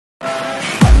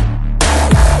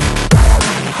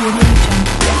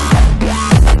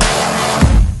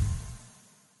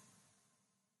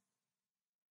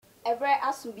ebre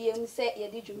asubiem se ye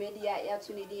di dwumadi a ya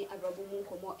to ne di abrabo mu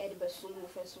nkomo e de beso mu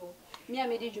feso me a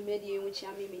me di dwumadi e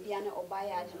wuchia me media na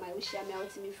obaya agema e wuchia me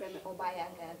awtimi frɛ me obaya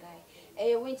gagai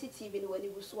e wenti tv no wani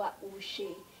buso a wo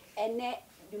hwe ene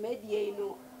dwumadi e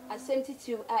no asɛm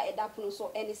titiw a edapono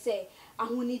so ene se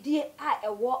ahonidie a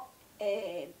ewo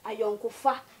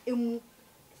ayonkofa emu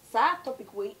sa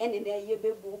topic we ene na ye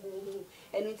bebubu hu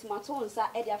enu ntimato nsa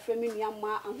e de afrɛ me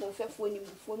nuama ahofefo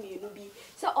nimfo mienu bi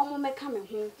se omo meka me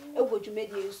ho ewo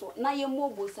dwumadi so na ye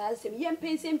mobo sa asɛm ye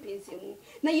mpense mu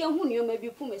na ye hu nuoma bi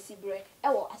kumasibre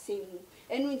ewo asɛm mu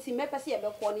enu nti mepese ye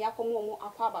bekɔ ne yakomo mu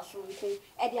akwa abasonko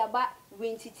e de aba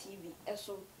Wenti TV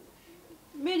eso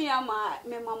nuama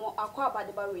memamo akwa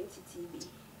abade ba Wenti TV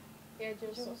ye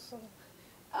joso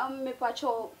me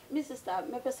pacho my sister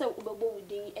me pese ubebo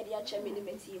wudin e de a che me ne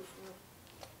metiefu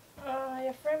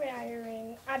your friend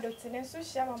Irene adult and so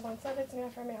share my bonta let me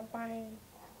from your buying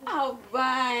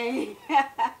bye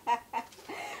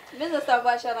my sister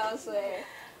basha na so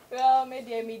well me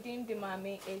dey meeting the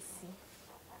mommy AC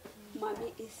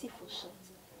for short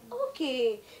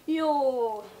okay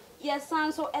yo yes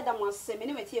san so edamase me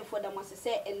ne metiefu edamase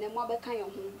se enemo abeka ye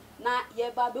ho na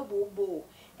ye ba bebobo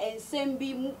ensem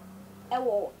bi mu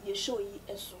ewo ye show yi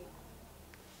eso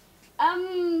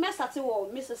mesate wo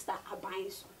my sister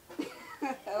aban so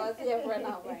I was here for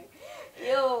now right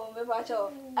yo me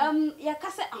bacho ya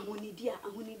kase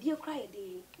ahonidie kra ye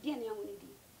de ne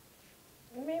ahonidie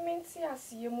me menti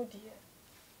asiye mu die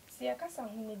si ya kase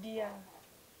ahonidie a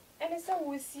ene se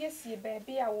wo siesie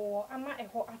baabi a wo ama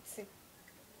eho ate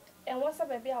enwo se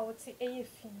baabi a wo te eye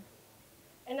fi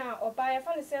ena oba ya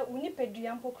fa ne se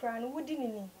unipadua mpokra no wudi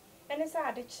nini ene se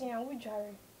ade kye a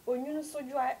wudware onyunu so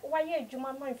dwa waye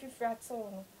adwuma man fifiri ate wo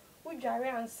no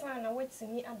wudware ansa na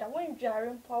watini ada wondware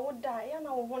mpo woda ya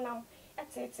na wo honam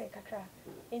etete kakra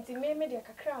enti me de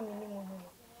kakra me ni mo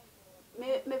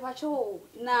me pacho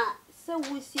na se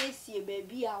wusiesie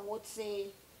baabi a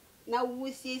wote na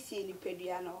wusiesie ni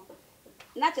padua no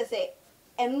na che se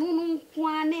enunu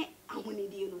nkoane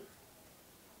ahonidie no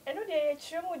eno de ye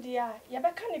kyeremu dia ya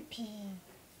beka ne pii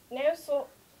na yeso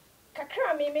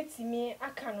kakra me metimi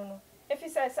aka no no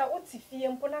efisa sa otifie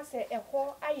mpo na se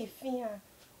eho aye fi a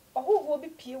ohoho bi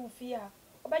pie wo fi a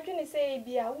obadwene se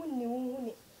bi a wonni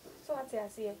hu so ate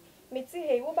ase meti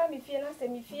he wo ba me fie na se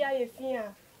me fie aye fi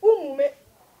a umume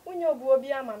unyo obu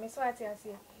obi ama me so ate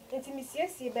ase enti me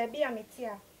siesie ba bi a meti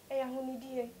a eya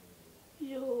honidie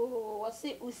yo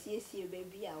wase usiesie ba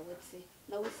bi a wote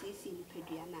na usiesie ni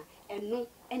pedua na eno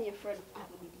enye friend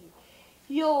ahonidie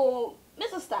yo my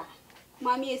sister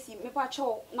Mami esi me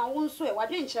pacho na wonso e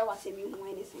wadwe nkyere wasemi hu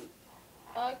anything.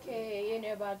 Okay, you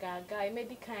know about gaga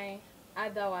medical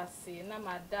ada wase na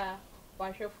mada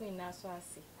wahwefu ina so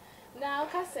ase. Na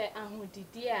oka se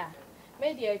ahudidi a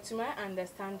me dey tuma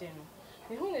understanding no.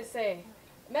 Me hu ne say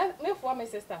me for my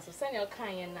sister so send your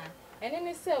kan ye na. Ene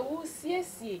ne say wo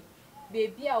siesie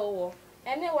baby a wo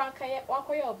ene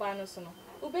wakoye oba no so no.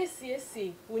 Wo be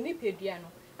siesie wo ni pedua no.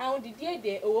 Ahudidi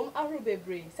de owom ahoro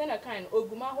bebre send your kan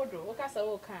oguma hodo wo ka se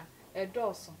wo kan e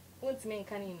doso. Wontime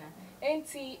nka nina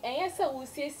enti enye se wo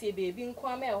siesie baby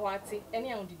nkwa ma ehwo ate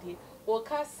ene ahudidi wo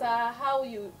kasa how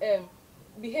you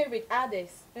behave with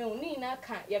others ni na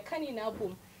ka ya kanina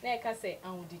bom na e ka se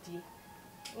ahudidi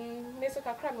me so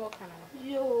kakra me wo kana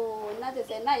yo na de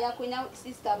se na ya konya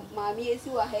sister mami esi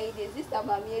wa haide sister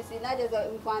mami esi na de se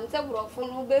mfante burofo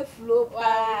no be flow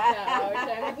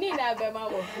pa ni na be ma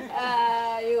wo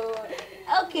yo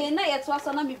okay na ye to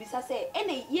aso na bibisa se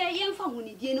ene ye mfa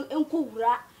hunidie no enko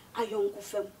wura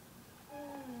ayonkofam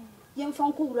ye mfa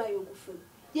enko wura ayonkofam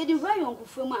ye di wura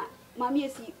ayonkofam a mami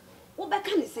esi wo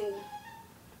beka ne sen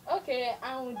okay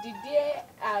ahudidi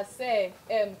a say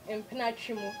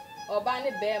empinatwimu oba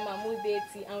ne be ma mu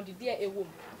deti ahudidi ewom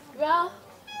well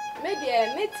me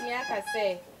de metimi aka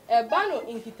say eba no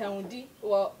inkitahudi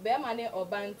wo be ma ne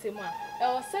oba ntem a e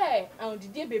wo say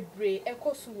ahudidi bebre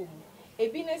ekoso wo mu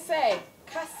ebi ne say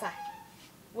kasa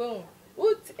wo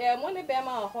ut mo ne be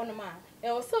ma ho no ma e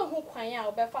wo say hu kwan a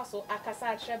obefa so akasa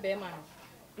akire be ma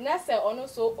no na say ono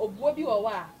so obuo bi wo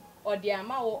wa ode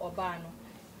ama wo oba no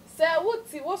say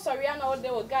wuti wo sorry na wo de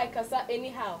wo guy kasa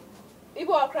anyhow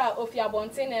Ibo akra ofia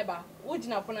bonte neba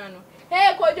wujina pona no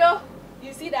hey kojo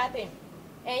you see that thing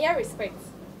and your respect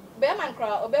be man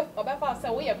kra obefa say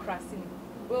we krasini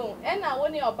wo na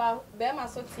woni oba be ma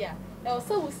sotia e o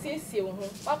say wo siesie wo ho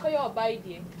wakoye oba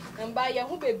idie mba ye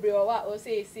ho bebre o wa o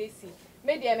say siesie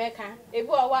me de meka ebi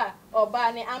o wa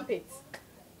oba ne armpit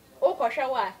o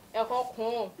kohwe wa e ho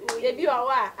kon ebi o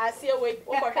wa asie we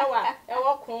o kohwe wa e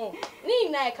ho kon ni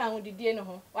na e kan didie no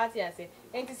ho wati ase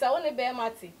enti sa woni be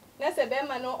mate na se be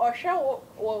ma no ohwe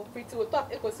wo pretty wo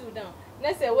top ekosi down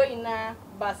na say we na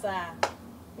basa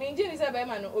me nji ni say be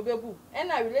ma no obebu e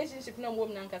na relationship na mo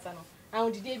na nkasa no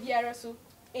ahudide biara so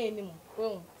enimu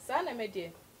wo sa na me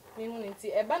de me hu nti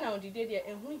e ba na ahudide de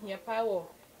ehu hia pa wo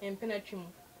empenatwim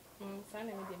sa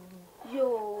na me de me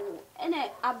yo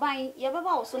ene aban ye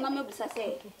beba wo so na mebusa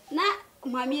say na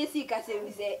mami esi ka say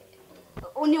mi say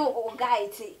oni o guy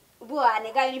ti bo a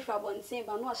ne guy ni fra bontin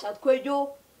ba no sha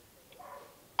kwadwo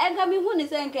enga mi hu ni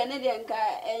say nka ne de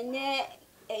nka enye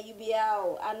eyibia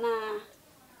o ana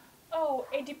oh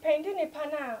it depending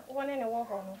upon one and a wo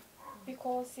ho no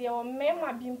because your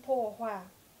mema bimpo wo ho a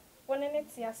one and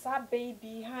it ya sa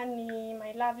baby honey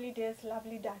my lovely this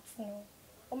lovely that no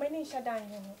o many shada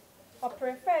nyo o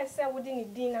prefer say wodi ni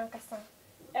din ankasa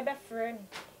e be frɛ no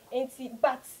enti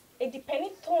but it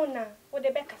depending tone na wo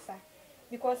de be kasa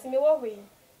because me wo we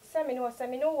say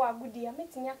me no wa gudi a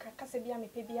metimi aka kasa bia me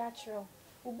pe bia kyerɛ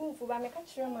ubumfu ba me ka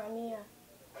kyerɛ maami a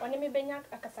one me benya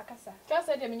akasa just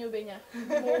say dem nyo benya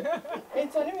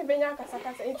enti one me benya akasa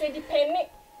enti depending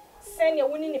senior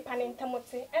woni ni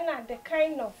panentamote na the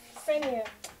kind of senior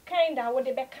kind that would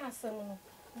be castle no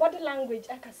body language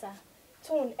akasa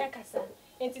tone akasa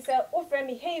enti say o frame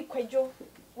me hey kwadwo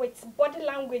with body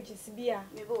languages bia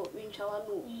me bo me ntwa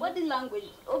no body language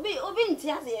obi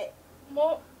nti ase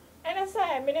mo ene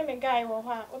say me ne me guy wo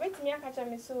ha obetimi akacha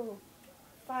me so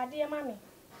faade e ma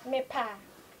me pa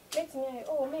betimi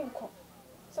oh me nko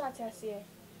so ati ase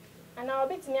ana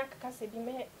obetimi akakase bi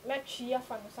me twi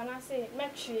afa no so na say me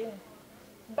twi no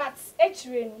but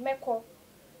etire no meko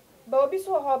ba obi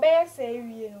so ho be say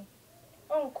wie no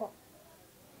onko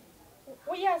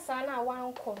wo ya sa na wa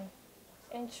nko no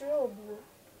enchire obuo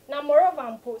na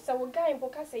moreover mpo say wo guy mpo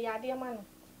ka say yade ma no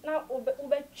na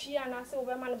obetwi ana say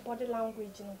obe ma no body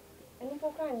language no eni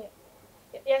mpo kan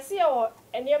ye se o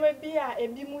enema bi a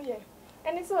ebi mu ye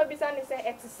eni so obi sa ni say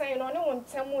etisen no ne wo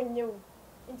ntem onye o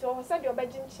nti o se de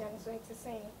obeji nchia ni so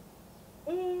etisen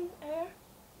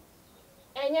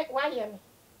enye wa ye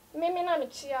me na me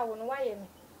chia wo no wa ye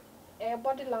me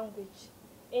body language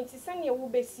enti se ne wo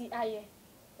besi aye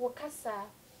wo kasa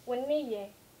wo ne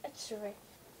ye ekire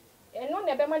eno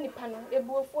na be ma nipa no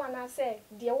ebuofu ana se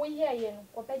de wo ye ye no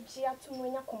obeji atum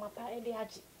nya komapa e de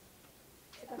age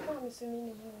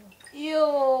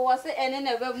yo wase ene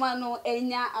na be ma no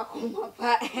enya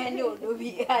akomapa ene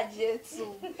odobi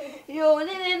ajetu yo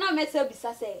ne na mesa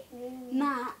bisa se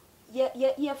na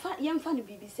ye mfa no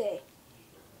bibi se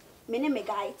me ne me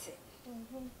guide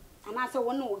ana se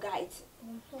wo no guide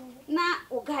na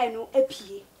o guide no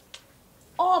apie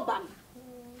oban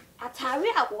atare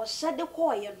a wo hyede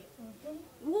koye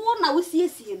no wo na wo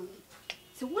siesie no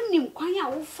se wonim kwan a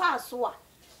wo fa so a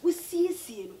wo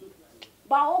siesie no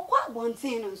ba okwa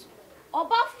bonten no so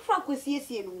oba fufra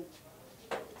kwesiesie no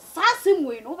sasem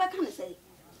we no be kan say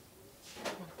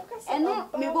eno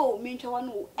me bo me ntwa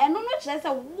no eno no kire say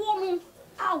wo no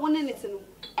a wo ne nete no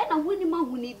e na woni ma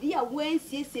hunidi a wo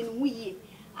ansiesie no huye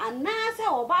ana say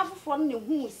oba fufro no ne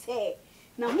hu say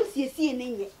na hu siesie ne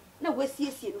nye na wo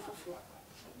siesie no fufro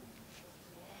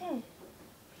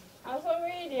aso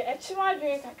me de e chima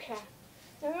dwen kakra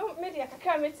na me de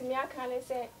kakra metimi aka ne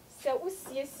say se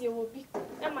usiesie wo bi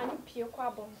na mani pie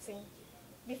kwa bonten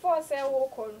before say wo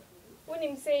kon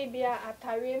wonim say bia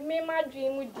atare me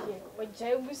madwen mu die ogya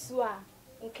egusu a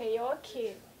nke ye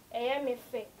okay eye me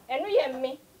fe eno ye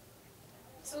me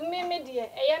to me die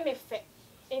eye me fe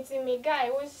enti me guy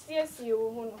wo siesie wo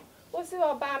hu no wo si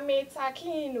oba me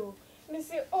takin no me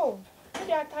say oh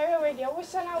me atare we die wo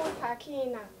shana wo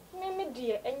takin na me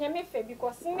die enye me fe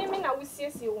because me na wo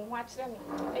siesie wo hu a kire me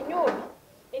enye obi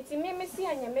enti me si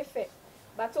anya me fe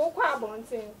but o kwa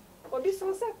bonten obi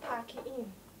so se park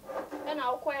in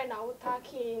na o kwa na o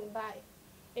park in by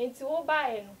enti o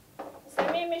buy no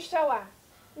se me shower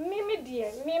me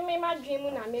die me madwen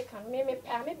mu na me kan me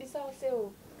pa me bisa o se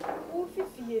o u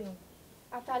fifie no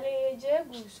atale je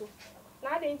guso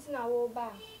na de enti na wo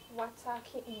ba wa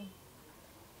park in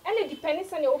ele depend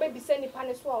se ne o be bisa ni pa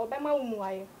ne so a o be ma wo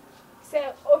muaye se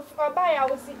o buy a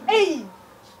o si ei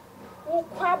wo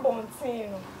kwa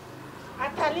bonten no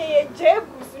atale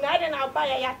jegusu na de na ba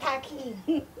ya taki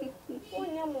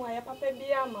onya mu aya papa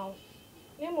bia ma wo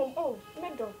ne mom oh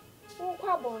medo wo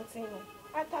kwa bonten no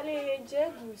atale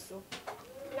jegusu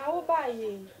na wo ba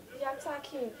ye ya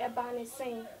taki e ba ne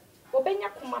sen obenya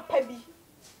kuma pa bi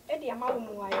e de ama wo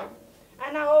mu aya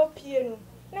ana o pie no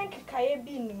na nkekaye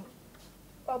bi nim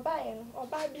oba ye no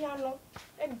oba bia no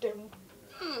e dem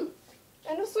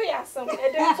eno so ya sam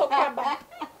e dem to kaba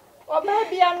oba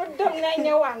bia no dem na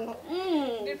nye wano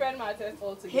different matters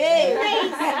altogether hey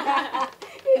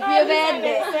feel bad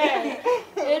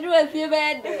edu feel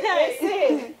bad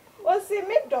say o si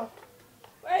me do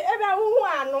Eba wo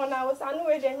ano na wo sanu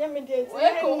we de nyame de ti. We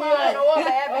ko ho ano wo be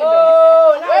be do.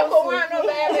 Oh, na we ko ho ano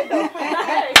be do.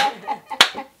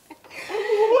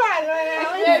 Wo ano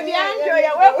na We bi anjo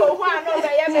ya we ko ho ano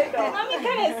be do. Mami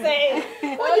can say.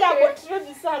 Wo ya go through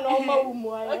the sun o ma wo mu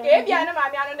ayo. Okay, bi ana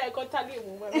mami ano na e kontali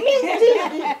mu.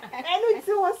 Enu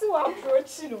ti wo si wo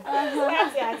approach no.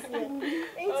 That's it.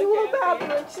 Inti wo ba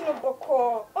approach no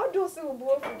boko. Odo si wo bu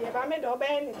ofu de ba me do ba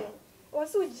ene de. Wo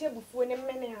si wo je bufuo ne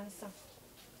mmene ansa.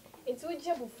 Inti wo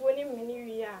je bufuo ne mmene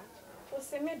wi a. Wo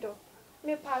se me do.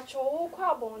 Me pa cho wo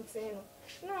kwa bonten no.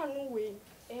 Na anu we.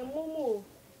 Emomo.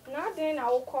 Na den na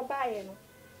wo ko bae no.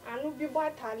 Anu bi bo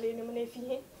atale ne mo na fi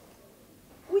he.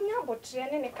 Wunya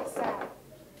botre ne kasa.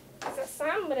 Se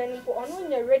samre ni po onu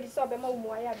nya ready so be ma wo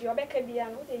mu aya bi obeka bia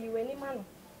no de yiwani ma no.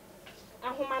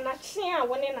 Ahoma na kye a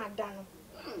woni na da no.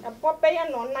 Ebo be ye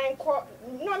no nan ko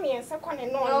no me ense ko ne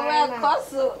no nan na.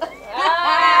 Koso.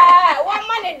 Ah, wo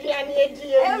ma ne duane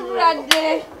edi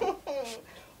Ewrade.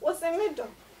 Wo se me do.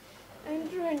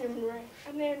 Andrew enyumre.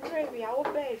 Ana Andrew bi a wo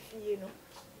ba afie no.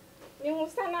 Me hu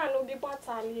sana no bi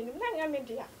botale ni na nya me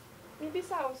dia. Me bi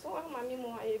sa wo so ama me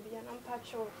mu aye bia na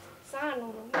mpacho. Sa no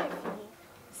no na afie.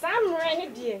 Samre ni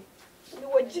die. Ni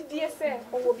wo gidie se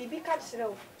owo bibi ka kire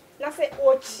wo. Na se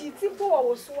o chiti po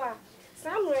wo so a.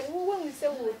 Samre ni wo hu se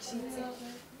wo chiti.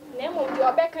 Na mo bi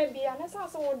obeka bia na sa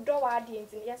so wo do wa ade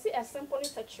nti. Ya se a simple ni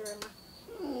tachirema.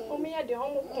 O me ya de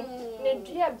homo ko. Na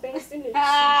dua ben si na.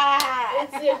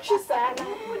 Enti etwi sa na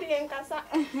wo de nkasa.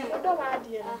 Wo do wa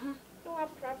ade na. No a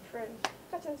preference.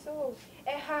 Ka chen so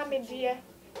e ha me die.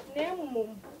 Na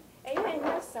mum. E ya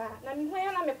nya sa na me ho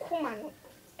ya na me koma no.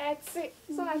 Eti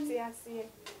so ati ase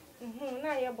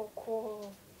na ye boko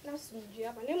na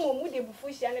sumdua ba ne mo mu de bufu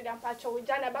hia ne da pa cho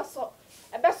ja na be so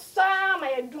ma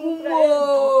ye dum ra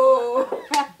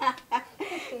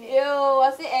Yo,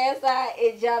 wasi esa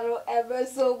ejaro ebe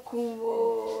so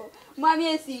kumo.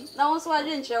 Mami esi, na won so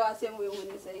aje nche wasem we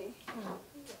hu ni say.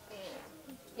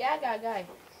 Yeah, guy.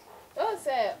 Oh,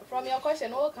 say from your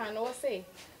question, what can I say?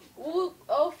 Who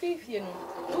oh fifth no,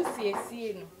 who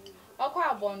see no. Okwa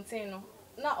abonten no.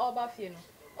 Na oba fie no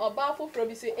oba foforo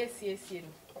bi so esiesie no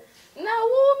na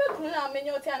wo me kunu na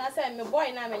menyo te ana say me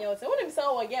boy na menyo te wonim say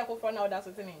wo ge foforo na oda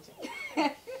so te menche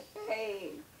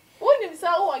Hey, wonim say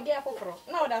wo ge foforo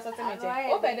na oda so te menche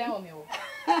o be den o me wo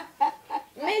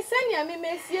me sania me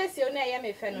mesiesie na ye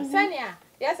me fe no sania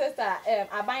ya sister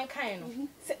aban kan no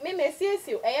me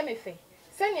mesiesie eye me fe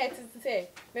sania tete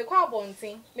me kwa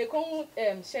bonten me kon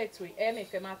shirt we eye me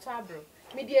fe ma to abro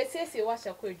me di esiesie wa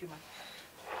hya kwa adwuma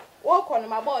walk on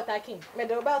my ball attacking, made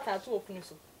the belt tattoo of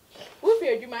Nuso. Who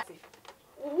fear you might say?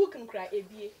 Who can cry a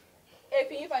bee?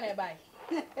 If you find a buy.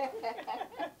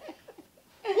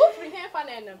 Who free him for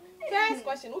them? First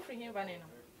question, who free him for them?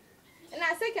 And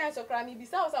I say, can't so cry me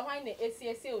besides a wine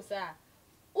ACSO, sir.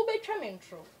 Who be trimming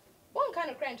true? One kind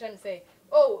of crunch and say,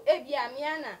 oh, Ebia,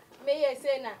 Miana, may I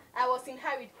say, I was in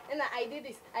hurry and I did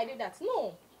this, I did that.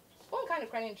 No, one kind of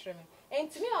crying trimming. And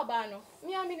to me, Albano,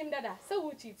 me, I mean him dada, so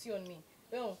who cheats you on me?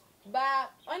 Well,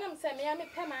 but when I'm saying, I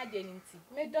make my identity,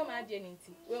 make them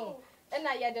identity. Well, and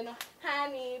I don't know,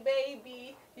 honey,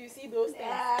 baby, you see those things.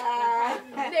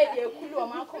 They cool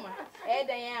my coma.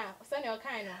 Son your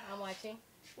kind, I'm watching.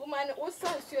 Woman, what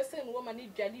sons your son, woman,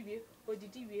 need jelly or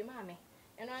did you, mammy?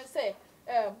 And I say,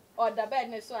 or the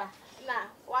badness, so now,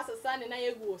 what's a son and I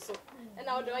go so. And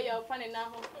I'll do your funny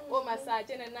now, oh, my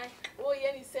sergeant and I, oh,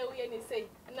 any say,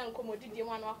 and then come did you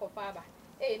want of father.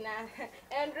 Eh na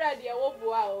Andra dia wo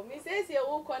bua o mi sesi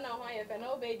wo kɔ na ho ayefe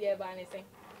na obey dia ba ne sen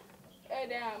eh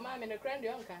da ma me no krand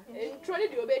yo nka introli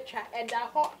dia obetwa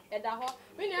ɛda hɔ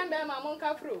me nua mba ma mo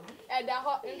nka fro ɛda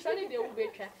hɔ introli dia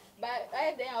obetwa ba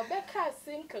eh da obeka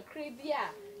sim kakra bi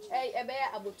a ebe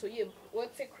ya abotoyem wo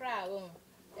te kra wo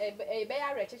ebe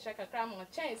ya rechicha kakra mo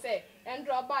chen say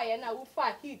Andra ba ye na wo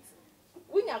fa hit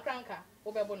wunya kranka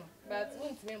obebo no but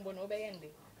wuntime mbo no obeye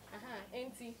nde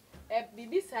enti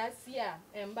bibi saasi a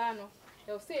emba no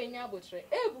e say enya abotre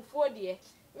ebufuo de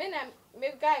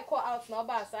me guy call out na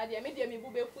oba asade me de me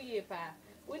bubefu ye pa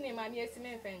woni ma me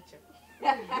asime mfenche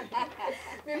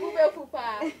me bubefu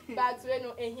pa but we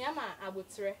no ehia ma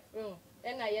abotre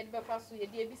e na ye de befa so ye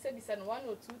de bisa no one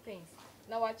or two things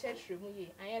na wa church mu ye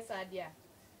anya sade a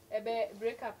ebe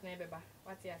break up na ebeba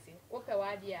wati ase wo pe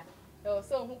wa de a e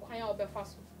so hu kwan a obefa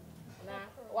so na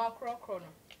wa krokro no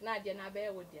na de na be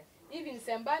wo de even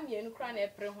semba mienu kra na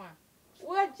epre ho a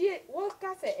wo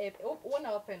ka se wo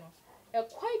na open no e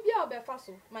kwai bia obefa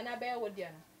so mana be wo dia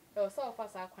no e so ofa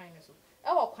sa kwan so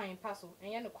e wo kwan pa so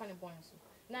enye ne kwan bon so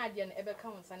na ade na ebe ka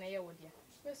wonsa na ye wo dia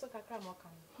me so kakra mo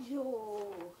kan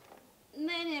yo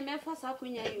na me fa sa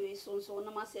kunya yo so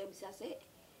na ma se bisa se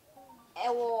e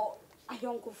wo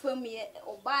ayonko fam ye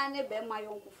oba ne be ma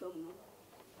ayonko fam no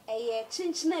eye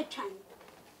chinchina atwan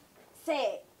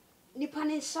say nipa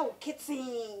ne shaw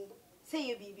kitten say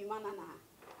ye bibi manana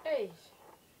Hey,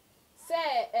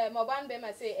 say oba be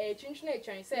ma say chinchina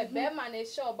atwan say be ma ne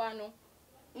shaw ba no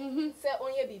say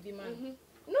onye bibi man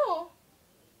no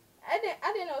I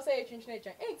didn't know say chinchina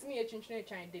atwan ain't me a chinchina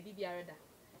atwan de bibi arada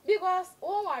because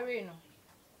won worry no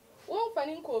won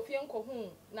fani nko fie nko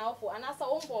hu na ofo anasa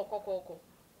won bo kokoko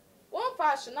won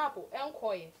fa shinapo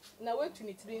enkoye na wetu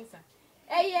ni tirinsa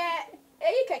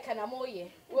eyi keke na mo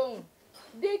ye won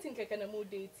dating keke na mo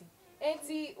dating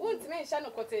enti won ti me nsha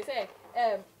no kote say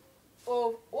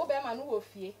o be ma no wo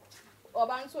fie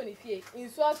oba nso ni fie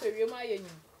nsu afewie ma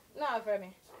yanyim na afre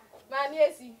me ma ni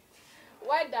esi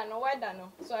why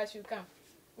no so I should come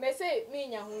me say me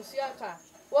nya hu nsu ata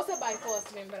what's a by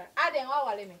force member aden wa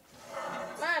wale me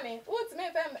mami what me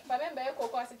fa member e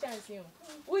kokọ se chance you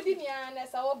wudi ni na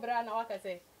sa wo bra na waka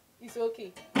say it's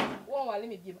okay won wale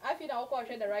me biem I feel na wo ko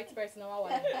the right person na wa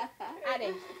wale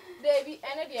aden David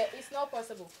and there it's not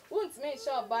possible won't me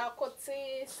sure ba kote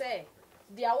say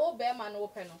dia wo be ma no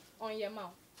open no on your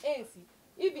mouth ensi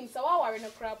even sa wa ware no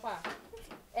krapa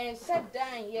and shut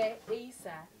down here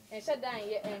eisa and shut down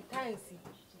here and tansi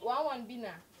one bi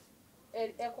na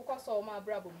kokọ so ma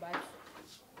bra bomba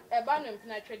e ba no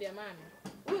mpina twede maami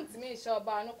won't me sure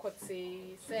ba no kote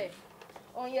say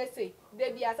on ye say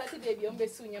they be asati they be on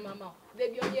besu nyama ma they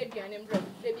be on ye aduane mbro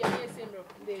they be on ye sembro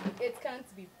it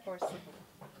can't be possible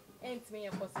ain't me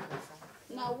possible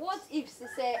sir. Now what if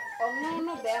say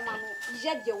no be ma no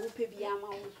je de wo pe bia ma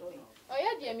wo so yi o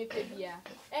ye de me pe bia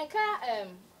enka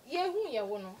ye hu ye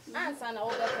wo no ansa na wo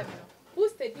be pe me no who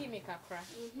steady me kakra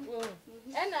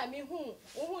ena me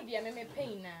hu de me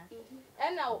pain na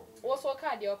ena wo so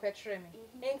ka de opetre me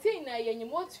enti na ye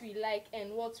nyim what we like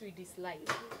and what we dislike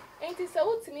enti se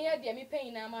wutimi ye de me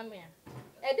pain na ma me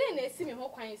e dey na esi me ho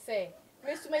kwan say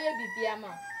me suma ye bibia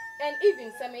ma and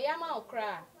even se me yama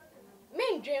okra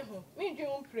me ndwen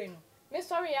pre no me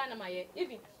sorry ya na maye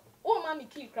even o ma me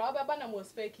ki kra obeba na mo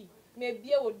speki me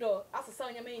bie wo do asesa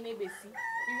onyama yin na besi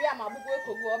iwi amabugo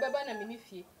ekogu obeba na me ni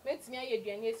fie metimi aye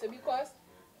aduane eso because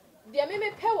de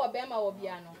me pe wo be ma wo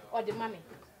bia no o de mame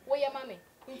wo ye mame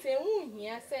nti enwu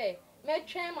hia say me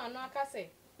twen ma no aka say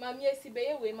mame esi be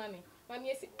ye we mame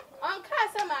esi anka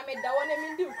say mame da wo na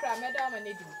me ndi ukra me da wo ma na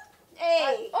di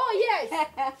hey oh yes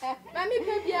mami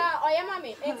pe bia oye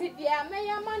mami enti dia me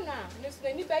ya mana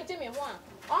no ni beje me ho a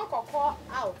onkokọ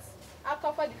out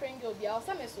akafa different girl bia o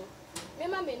se me so me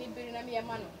mama ni biri na me ya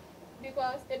mano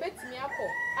because ebetimi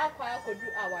akwa akodu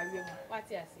aware mu what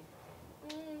you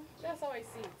say that's how I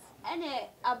see it ene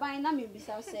aban na me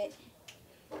bisa say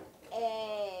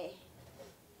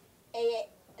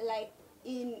like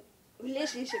in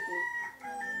relationship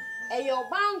your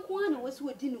bank one was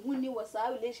within who knew was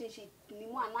our relationship ni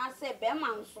mo na say be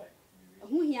man so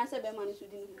who he answer be man so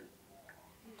din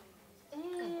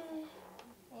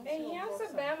he answer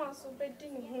be man so be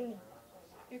din hu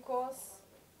because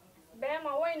be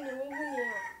man when ni hu ni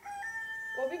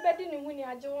obi be din hu ni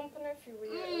age won pena fi we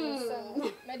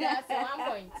me dey say 1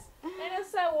 point and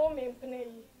say wo me pena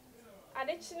yi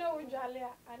adechina wudwale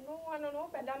a no one no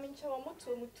be da me nche wo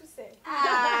moto mutu se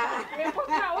me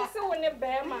poka wo se wo ne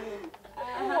be ma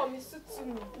no wo mi sutu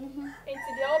mi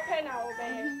enti the open a wo be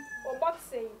o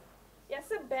boxing yes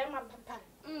be ma papa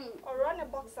or run a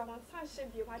box am san she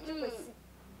bi ma chikwasi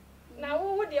na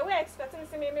wo de we expecting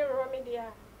se me ro me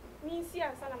dia mi si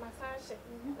ansa na masan she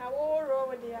na wo ro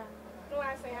wo dia no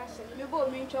I say she me bo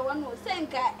mi ntwa no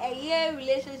senka eye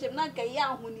relationship na ka ya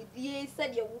ahunidie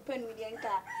said ye wo penu die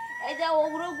nka eja wo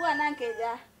wurogu ananka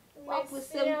eja wa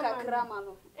pusem kakra ma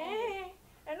no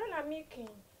eno na making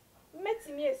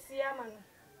metimi esi ama no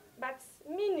but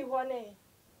me ni ho na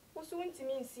usu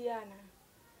ntimi nsi ana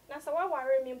na sa wa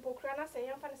ware mi mpokra na se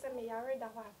yemfa ne se me yare da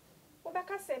ho wo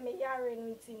beka se me yare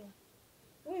no ntimi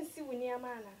wonsi wuni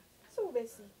ama na so wo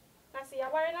besi na se ya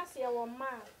ware na se ya wo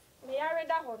ma me yare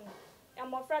da ho no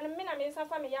amofra no me na me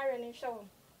nsafa me yare no hwe wo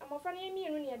amofra no yemi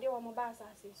enu ne de wo mo ba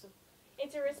asase so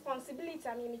it's a responsibility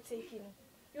me taking.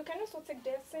 You can also take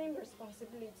the same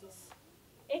responsibilities.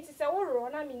 It is a war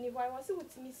na me ni why was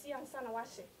it me see and sana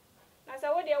washe. Na say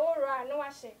wo de wo ro na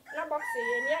washe. Na box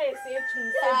e ni aye say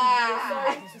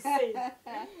sorry to say.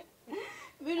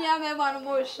 Bini ame man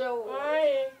mo show.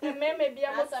 Ai, me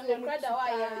bia mo some brother wa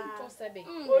ya to sebe.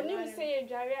 Oni say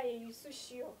edware aye yusu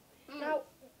shio. Now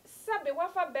sabe wa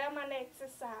fa be ma na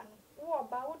etisa no. Wo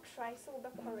ba wo try so be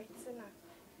correct na.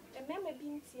 Ememe bi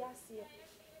nti ase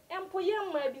empo ye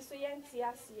mma bi so ye nti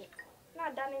ase na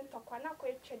adane ntokwa na ko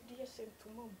etwadi ye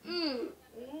hyentumam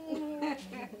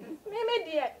meme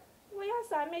de We are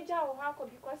some major or hako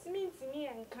because means me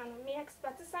and can me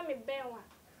expect some benwa.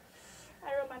 I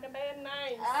remember by 9.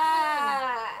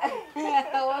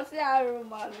 What's the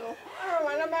room? I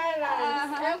remember by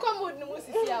 9. And come with the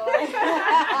music.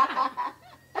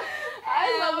 I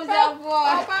love that boy.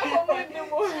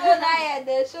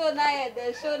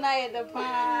 Show night the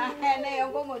pan, and they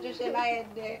are going to show night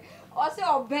there. Also,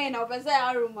 obeying of a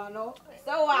say, Romano.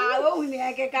 So I only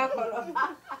I can follow.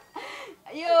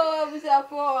 Yo, Mr.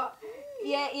 For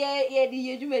yeah, the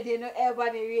you made no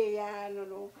everybody,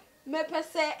 no. Me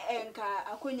pese enka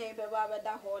akonya be baba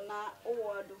da ho na o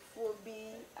do fu bi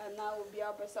ana obi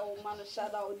apese wo ma no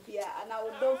shout out bia ana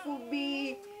o do fu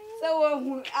bi se wo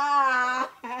hu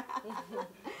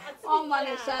o ma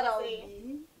no shout out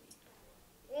bi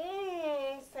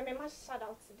se me ma shout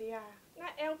out dia na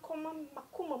enkoma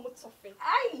makuma mutsofe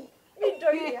ai mi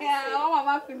do ya o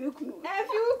mama fi mi kunu e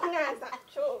fi kunu asa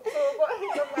cho so bo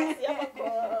kwasi abako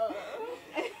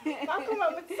makuma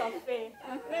mutsofe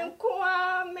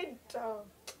menkwa medo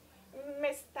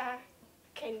Mr.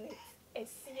 Kenneth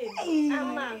Esie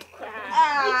Amankwa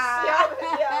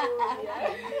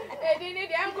They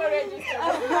didn't encourage you.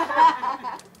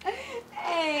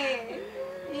 Hey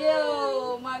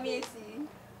yo mami si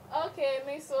Okay,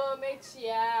 me so me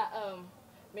chia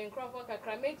me nkrofo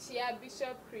kakra me chia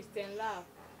Bishop Christian Love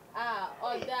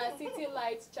or the City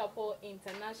Light Chapel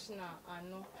International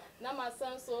ano na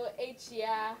masan so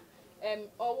chia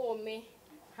owo me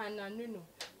hananunu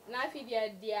na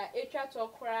dia etwa to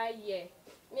kra ye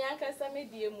me ankasa me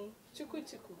die mu chuku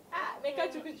me ka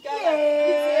chuku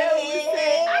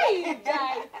ai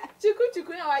dai chuku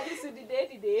na waji su di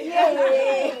day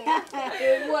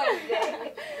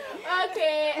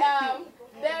okay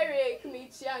Derek me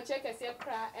chia check as your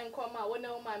cra and come out when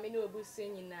no ma me no obusu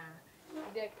nyina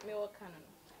dek me wo kana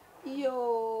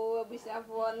yo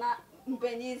abusafo na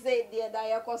mpanyi say de da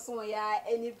yakoso ya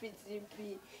eni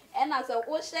Piediepie and as a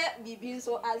wo hye bibi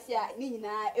so asia ni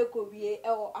nyina ekowie e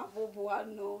wo aboboa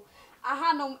no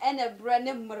ahanom ene bre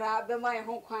ne mra be ma ye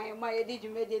ho kwan ma ye di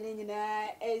dwumede ne nyina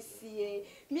asie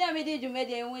mi a me di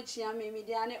dwumede ho chia me me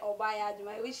dia ne oba ya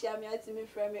adwuma we hia me atimi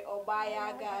frɛ me oba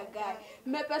ya gaga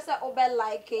me pese obe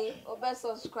like obe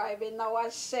subscribe na wa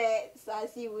share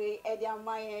sasi we e dia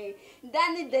maye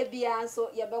dani de bia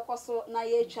so ye bekoso na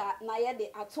ye twa na ye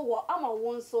de atowo ama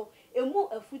won so emu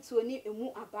afutuo ni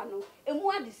emu aba no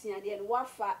emu adesiade no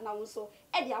wafa na won so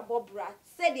e de abobra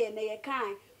se de na ye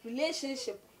kan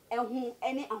relationship ehu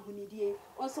ene ahunidie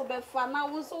onso befa na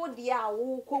wonso de a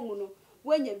wo komu no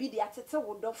wanya bi de atete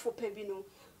wo dofo pa bi no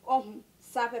ohun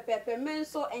sa pepepe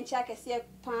menso encha kese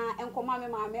pa enkoma me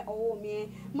maame owo me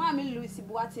maame Lucy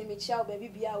Boate me chia oba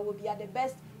bibia wo bia the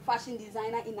best fashion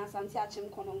designer in Asante Achim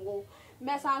Konongo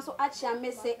mesa so achia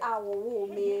me say awo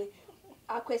me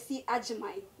akwesi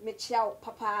agimai me chia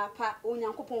papa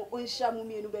onyankopon onhia mu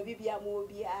mienu ba bibia mo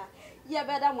bia ye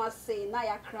beda mo say na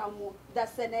yakra mo da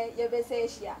sene ye be say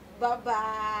hia bye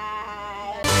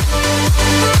bye